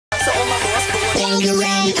Hey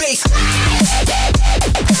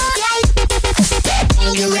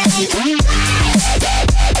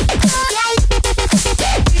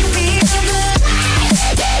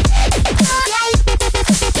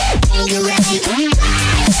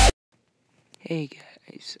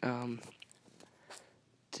guys,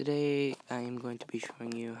 today I am going to be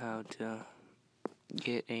showing you how to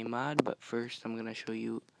get a mod, but first I'm going to show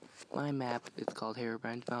you my map. It's called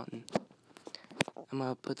Herobrine's Mountain. I'm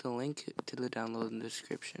going to put the link to the download in the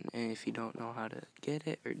description, and if you don't know how to get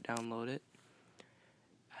it or download it,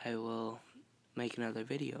 I will make another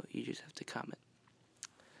video. You just have to comment.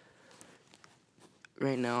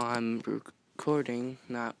 Right now I'm recording,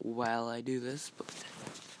 not while I do this, but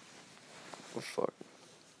before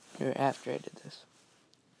or after I did this.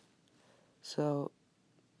 So,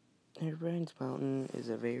 Herobrine's Mountain is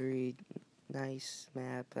a very nice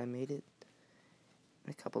map. I made it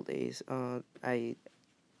in a couple days.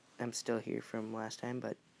 I'm still here from last time,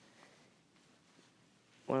 but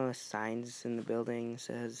one of the signs in the building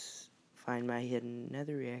says, "Find my hidden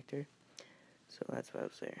nether reactor." So that's why I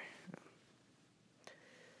was there.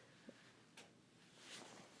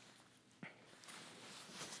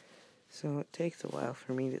 So it takes a while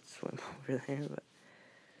for me to swim over there, but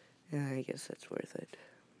yeah, I guess that's worth it.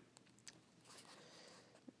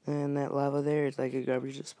 And that lava there is like a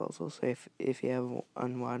garbage disposal, so if you have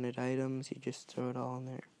unwanted items, you just throw it all in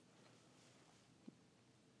there.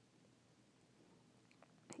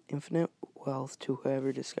 Infinite wealth to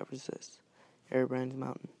whoever discovers this. Herobrine's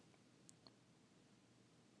Mountain.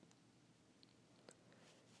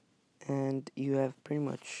 And you have pretty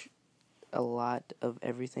much a lot of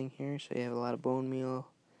everything here, so you have a lot of bone meal,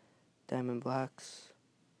 diamond blocks,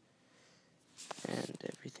 and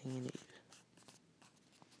everything you need.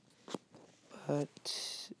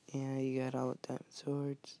 But yeah, you got all the diamond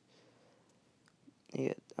swords, you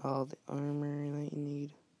get all the armor that you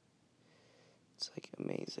need. It's like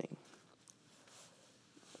amazing.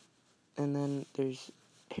 And then there's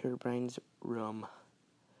Herobrine's room.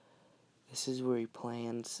 This is where he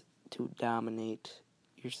plans to dominate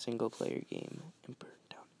your single player game and burn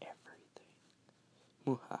down everything.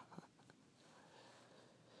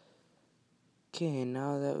 Okay,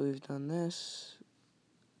 now that we've done this,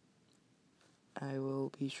 I will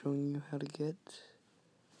be showing you how to get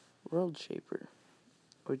World Shaper,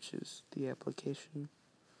 which is the application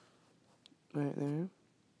right there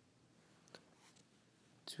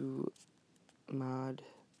to mod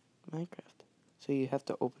Minecraft. So you have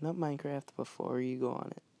to open up Minecraft before you go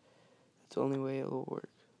on it. That's the only way it will work.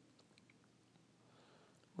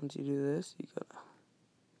 Once you do this, you go to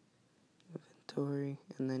inventory,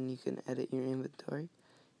 and then you can edit your inventory.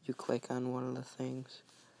 You click on one of the things,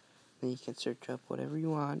 then you can search up whatever you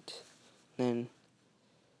want. Then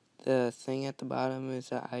the thing at the bottom is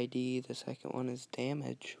the ID. The second one is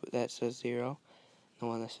damage. That says 0. The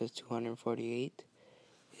one that says 248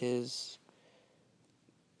 is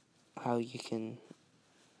how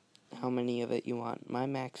many of it you want. My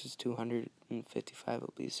max is 255.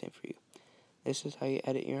 It'll be the same for you. This is how you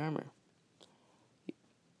edit your armor.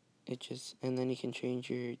 And then you can change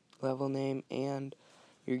your level name and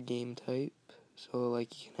your game type. So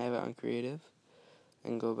like you can have it on creative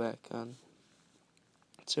and go back on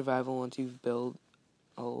survival once you've built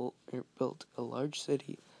a large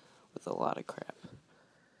city with a lot of crap.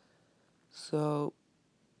 So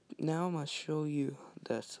now I'm gonna show you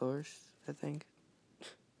the source, I think.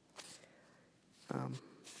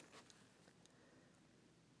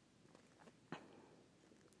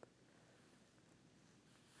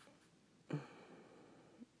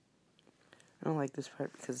 I don't like this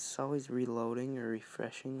part because it's always reloading or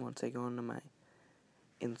refreshing once I go into my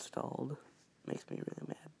installed. Makes me really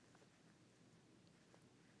mad.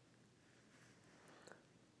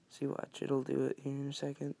 See, watch, it'll do it here in a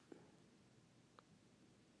second.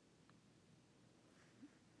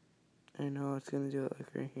 I know it's gonna do it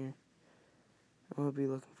like right here. I'm gonna be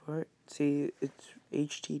looking for it. See, it's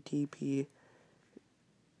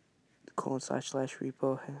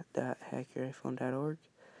http://repo.hackyouriphone.org.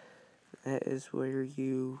 That is where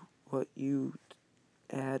what you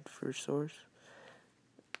add for source,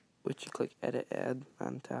 which you click edit add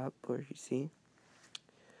on top where you see.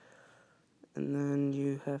 And then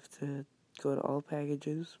you have to go to all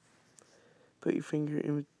packages, put your finger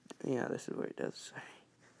in. Yeah, this is where it does. Sorry.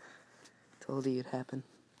 Told you it'd happen.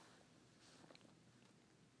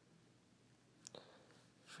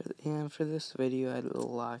 For this video, I'd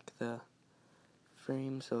lock the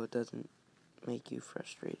frame so it doesn't make you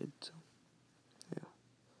frustrated. So, yeah.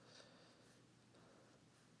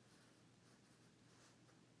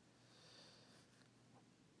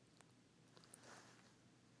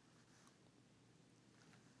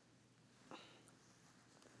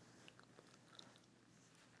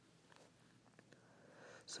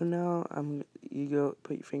 So now you go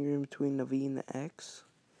put your finger in between the V and the X,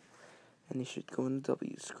 and you should go into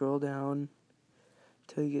W. Scroll down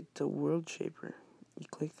till you get to World Shaper. You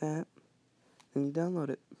click that, and you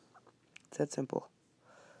download it. It's that simple.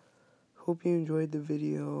 Hope you enjoyed the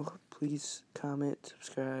video. Please comment,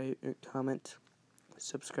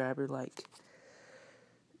 subscribe, or like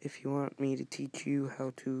if you want me to teach you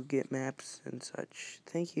how to get maps and such.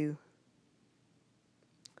 Thank you.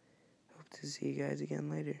 Hope to see you guys again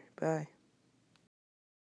later. Bye.